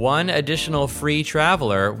receive one additional free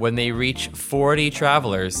traveler when they reach 40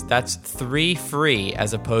 travelers. That's 3 free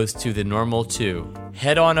as opposed to the normal 2.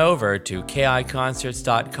 Head on over to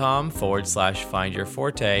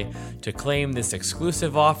kiconcerts.com/findyourforte to claim this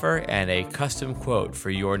exclusive offer and a custom quote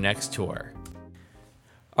for your next tour.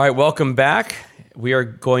 All right, welcome back. We are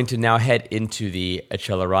going to now head into the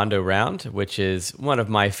Accelerando round, which is one of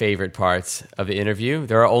my favorite parts of the interview.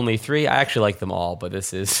 There are only 3. I actually like them all, but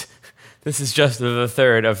this is just the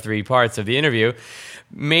third of 3 parts of the interview,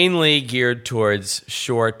 mainly geared towards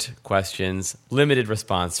short questions, limited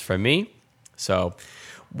response from me. So,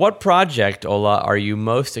 what project, Ola, are you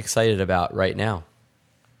most excited about right now?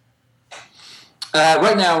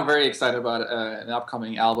 Right now, I'm very excited about an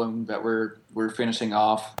upcoming album that we're finishing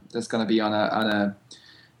off. That's going to be on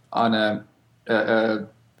a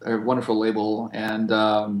wonderful label,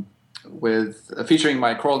 and with featuring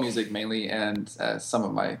my choral music mainly, and some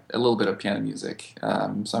of a little bit of piano music.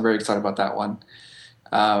 So I'm very excited about that one.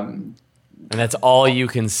 And that's all you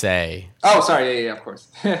can say. Oh, sorry, yeah, of course.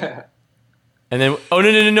 And then,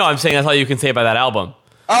 no, I'm saying that's all you can say about that album.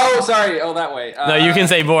 Oh, sorry. Oh, that way. No, you can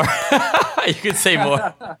say more. You can say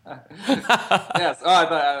more. Yes. Oh, I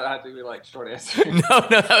thought I had to be like short answer. No,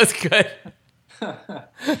 that was good.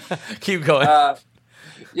 Keep going.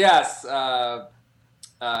 Yes. Yeah.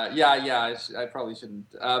 I probably shouldn't.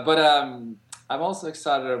 But I'm also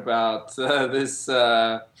excited about this.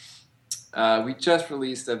 We just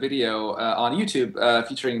released a video on YouTube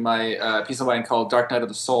featuring my piece of mine called "Dark Night of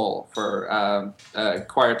the Soul" for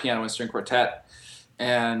choir, piano, and string quartet.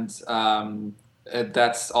 And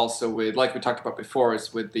that's also with, like we talked about before,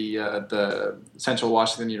 is with the Central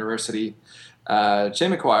Washington University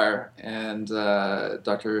chamber choir and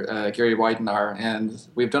Dr. Gary Weidenar. And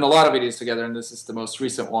we've done a lot of videos together, and this is the most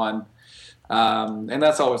recent one. And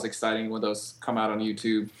that's always exciting when those come out on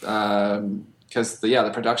YouTube, because the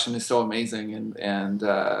production is so amazing, and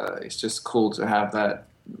it's just cool to have that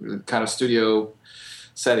kind of studio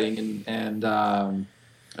setting and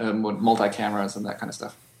multi-cameras and that kind of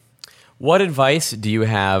stuff. What advice do you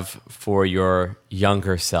have for your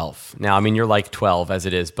younger self? Now, I mean, you're like 12 as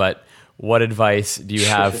it is, but what advice do you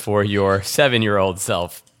have for your 7-year-old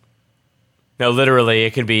self? No, literally,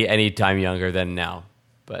 it could be any time younger than now.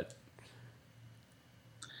 but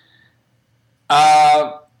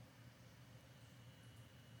I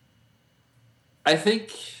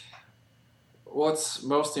think what's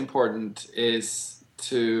most important is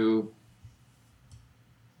to,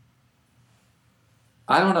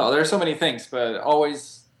 I don't know, there's so many things, but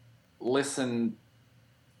always listen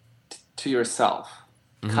to yourself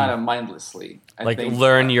kind of mindlessly. I think,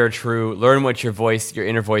 learn what your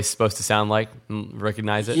inner voice is supposed to sound like, and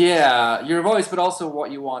recognize it. Yeah, your voice, but also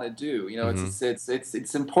what you want to do. You know,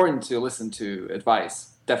 it's important to listen to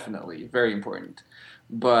advice, definitely, very important.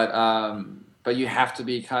 But you have to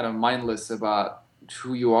be kind of mindless about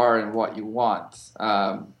who you are and what you want.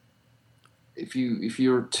 If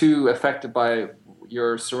you're too affected by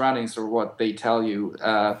your surroundings or what they tell you,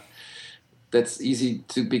 that's easy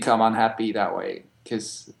to become unhappy that way,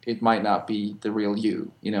 because it might not be the real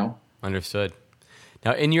you, you know? Understood.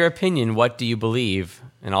 Now, in your opinion, what do you believe,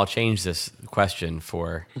 and I'll change this question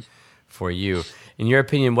for you. In your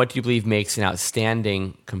opinion, what do you believe makes an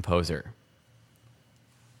outstanding composer?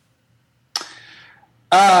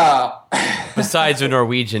 Besides a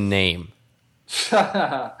Norwegian name.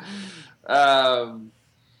 Well, I'm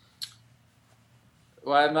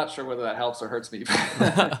not sure whether that helps or hurts me.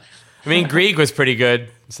 I mean, Grieg was pretty good,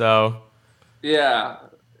 so... Yeah,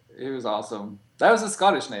 he was awesome. That was a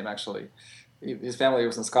Scottish name, actually. His family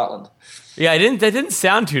was in Scotland. Yeah, that didn't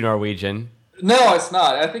sound too Norwegian. No, it's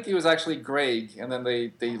not. I think he was actually Greg, and then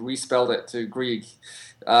they respelled it to Grieg.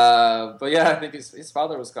 But yeah, I think his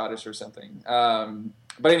father was Scottish or something.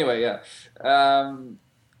 But anyway, yeah. That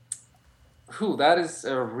is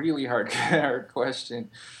a really hard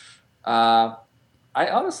question. I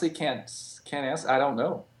honestly can't answer. I don't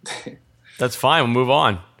know. That's fine. We'll move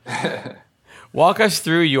on. Walk us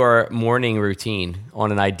through your morning routine on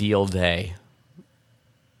an ideal day.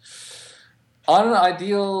 On an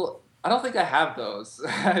ideal, I don't think I have those.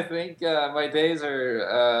 I think my days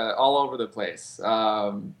are all over the place.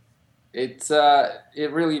 It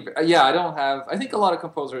really, yeah. I don't have. I think a lot of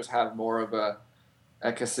composers have more of a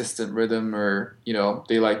consistent rhythm, or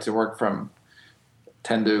they like to work from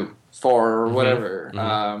 10 to 4 or whatever.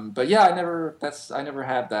 But yeah, I never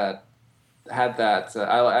had that.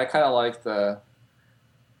 I kind of like to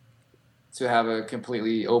have a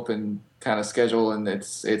completely open kind of schedule, and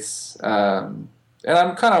it's and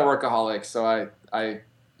I'm kind of workaholic, so I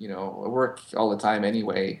work all the time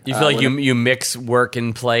anyway. Do you feel like you mix work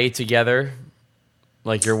and play together,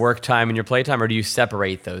 like your work time and your play time, or do you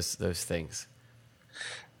separate those things?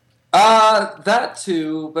 That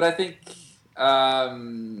too, but I think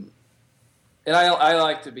and I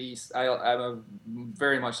like to be. I'm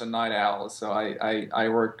very much a night owl, so I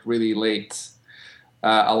work really late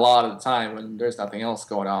a lot of the time when there's nothing else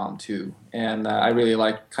going on too, and I really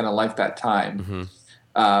like that time.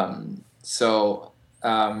 But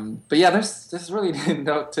yeah, there's really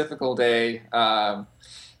no typical day,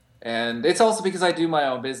 and it's also because I do my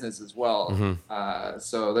own business as well.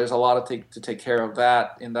 So there's a lot to take care of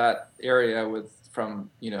that in that area,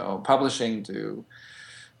 from publishing to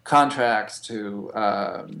contracts to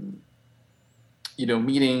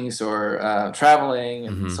meetings or traveling,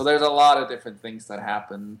 and so there's a lot of different things that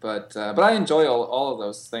happen. But I enjoy all of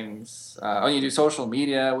those things. When you do social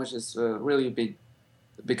media, which is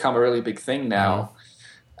become a really big thing now,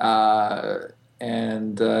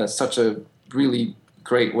 and such a really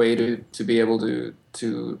great way to be able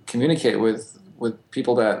to communicate with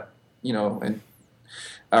people that and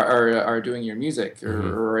are doing your music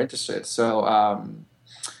or are interested.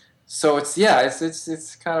 So it's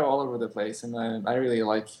kind of all over the place, and I really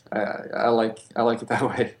like it that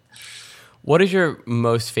way. What is your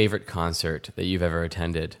most favorite concert that you've ever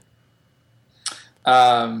attended?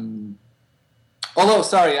 Although,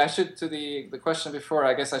 sorry, I should, to the question before,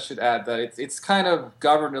 I guess I should add that it's kind of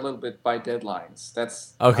governed a little bit by deadlines.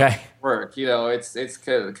 That's okay. Work, it's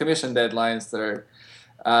commission deadlines that are,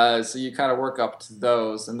 so you kind of work up to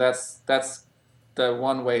those, and that's the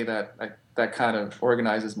one way that kind of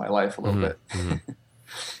organizes my life a little bit.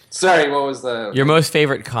 Sorry, what was your most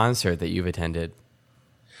favorite concert that you've attended?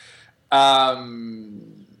 I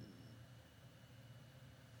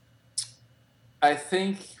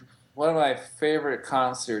think one of my favorite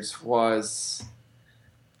concerts was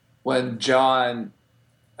when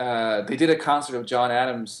they did a concert of John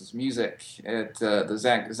Adams' music at the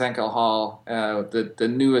Zankel Hall, the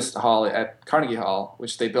newest hall at Carnegie Hall,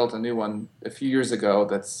 which they built a new one a few years ago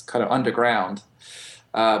that's kind of underground.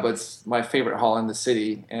 But it's my favorite hall in the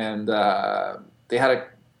city. And they had a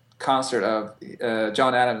concert of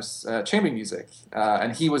John Adams' chamber music.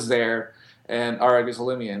 And he was there, and Ara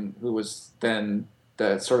Gazolimian, who was then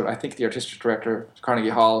the artistic director of Carnegie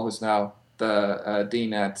Hall, who's now the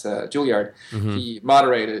dean at Juilliard. He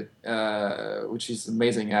moderated, which he's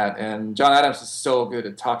amazing at. And John Adams is so good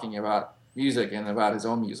at talking about music and about his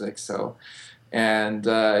own music. So, and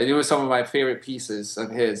it was some of my favorite pieces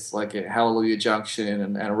of his, like Hallelujah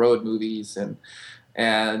Junction and Road Movies, and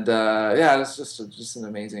yeah, it was just an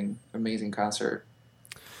amazing concert.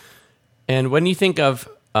 And when you think of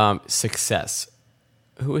success,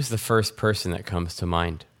 who is the first person that comes to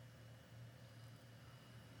mind?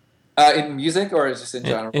 In music or just in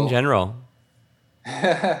general? In general.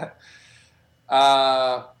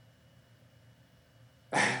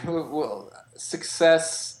 Well,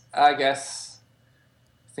 success, I guess.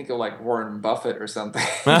 Think of like Warren Buffett or something.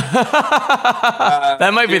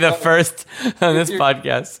 That might be the first on this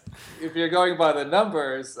podcast. If you're going by the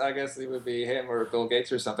numbers, I guess it would be him or Bill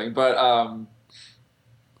Gates or something. But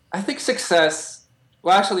I think success.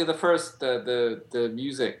 Well, actually, the first the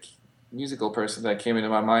musical person that came into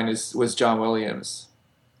my mind was John Williams.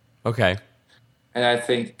 Okay. And I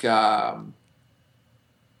think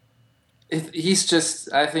he's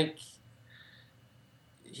just. I think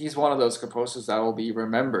he's one of those composers that will be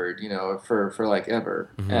remembered, for like ever.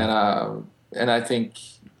 And I think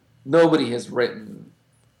nobody has written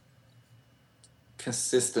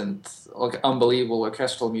consistent, like unbelievable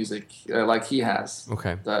orchestral music like he has.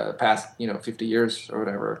 Okay. The past 50 years or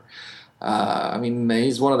whatever. I mean,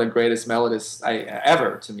 he's one of the greatest melodists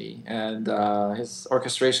ever to me, and his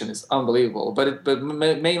orchestration is unbelievable. But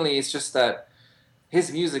mainly it's just that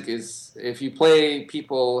his music is, if you play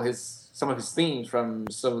some of his themes from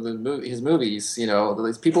some of his movies,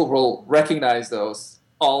 these people will recognize those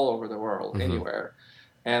all over the world, anywhere,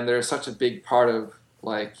 and they're such a big part of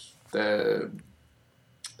like the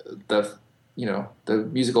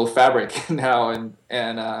musical fabric now,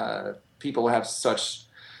 and people have such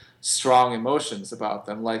strong emotions about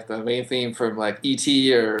them, like the main theme from like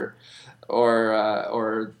E.T. or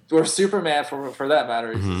Superman for that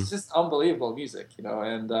matter. It's just unbelievable music,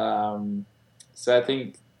 and so I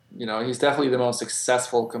think he's definitely the most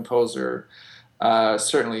successful composer,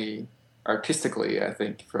 certainly artistically, I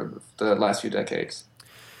think, for the last few decades.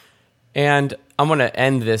 And I'm going to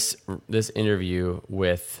end this interview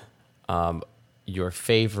with your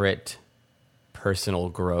favorite personal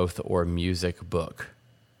growth or music book.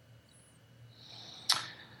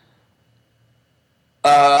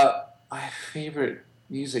 My favorite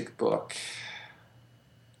music book.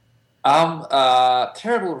 I'm a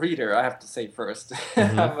terrible reader, I have to say first.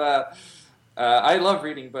 I love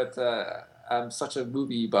reading, but I'm such a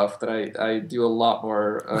movie buff that I do a lot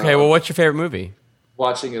more. Okay, well, what's your favorite movie?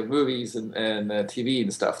 Watching of movies and TV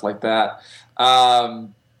and stuff like that. For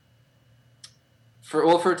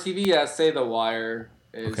TV, I'd say The Wire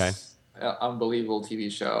is an unbelievable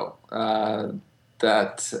TV show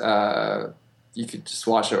that you could just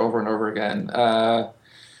watch it over and over again.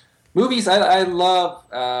 Movies, I love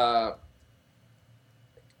a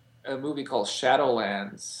movie called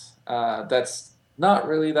Shadowlands. That's not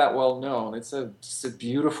really that well known. It's just a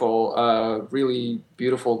beautiful, really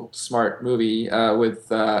beautiful, smart movie with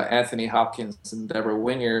Anthony Hopkins and Deborah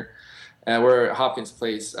Winger, where Hopkins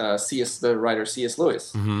plays the writer C.S.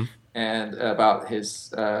 Lewis, and about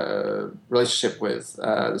his relationship with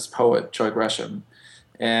this poet Troy Gresham,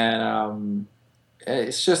 and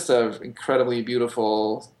it's just an incredibly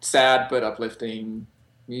beautiful, sad but uplifting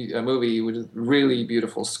movie with a really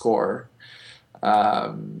beautiful score.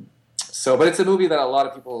 But it's a movie that a lot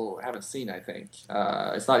of people haven't seen, I think.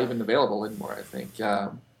 It's not even available anymore, I think.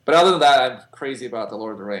 But other than that, I'm crazy about The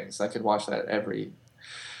Lord of the Rings. I could watch that every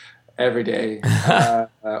day.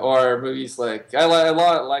 Or movies like, I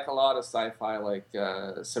like a lot of sci-fi, like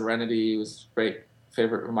Serenity was a great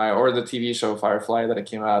favorite of mine, or the TV show Firefly that it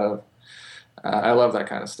came out of. I love that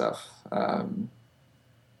kind of stuff.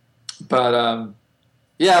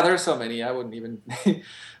 Yeah, there's so many. I wouldn't even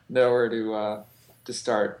know where to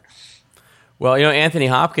start. Well, Anthony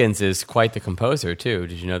Hopkins is quite the composer too.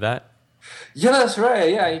 Did you know that? Yeah, that's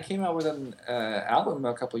right. Yeah, he came out with an album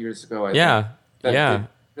a couple years ago. I think. That did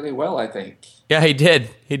really well, I think. Yeah, he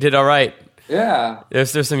did. He did all right. Yeah.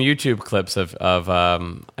 There's some YouTube clips of I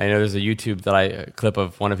know there's a YouTube clip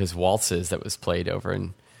of one of his waltzes that was played over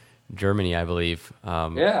in Germany, I believe.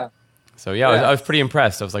 Yeah. So I was pretty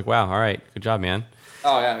impressed. I was like, wow, all right, good job, man.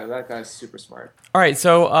 Oh yeah, that guy's super smart. All right,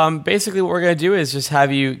 so basically what we're going to do is just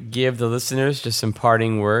have you give the listeners just some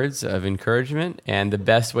parting words of encouragement and the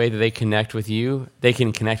best way that they can connect with you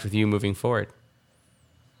moving forward.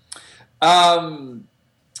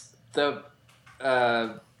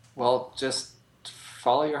 Just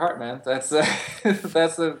follow your heart, man. That's a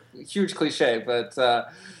huge cliche, but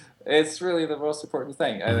It's really the most important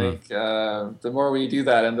thing. I think the more we do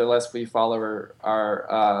that and the less we follow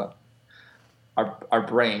our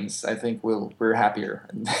brains, I think we're happier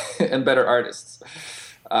and better artists,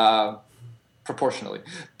 proportionally.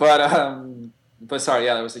 But sorry,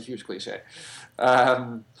 yeah, that was a huge cliche.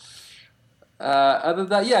 Other than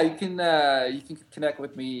that, yeah, you can connect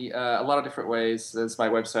with me a lot of different ways. There's my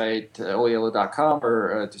website, olagjeilo.com,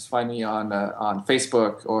 or just find me on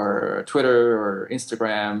Facebook or Twitter or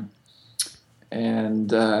Instagram.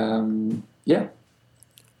 And yeah.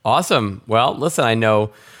 Awesome. Well, listen, I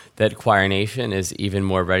know that Choir Nation is even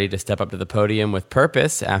more ready to step up to the podium with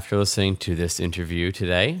purpose after listening to this interview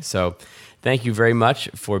today. So thank you very much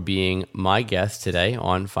for being my guest today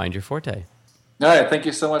on Find Your Forte. All right. Thank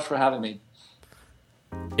you so much for having me.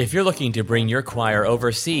 If you're looking to bring your choir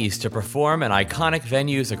overseas to perform in iconic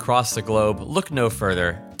venues across the globe, look no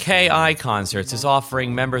further. KI Concerts is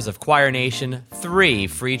offering members of Choir Nation 3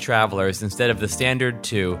 free travelers instead of the standard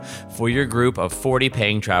 2 for your group of 40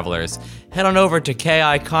 paying travelers. Head on over to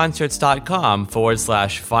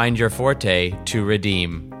kiconcerts.com/findyourforte to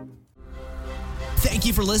redeem. Thank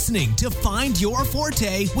you for listening to Find Your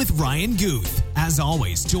Forte with Ryan Guth. As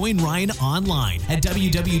always, join Ryan online at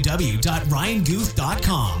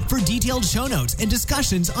www.ryanguth.com for detailed show notes and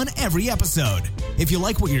discussions on every episode. If you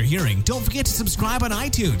like what you're hearing, don't forget to subscribe on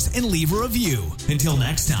iTunes and leave a review. Until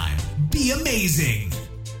next time, be amazing.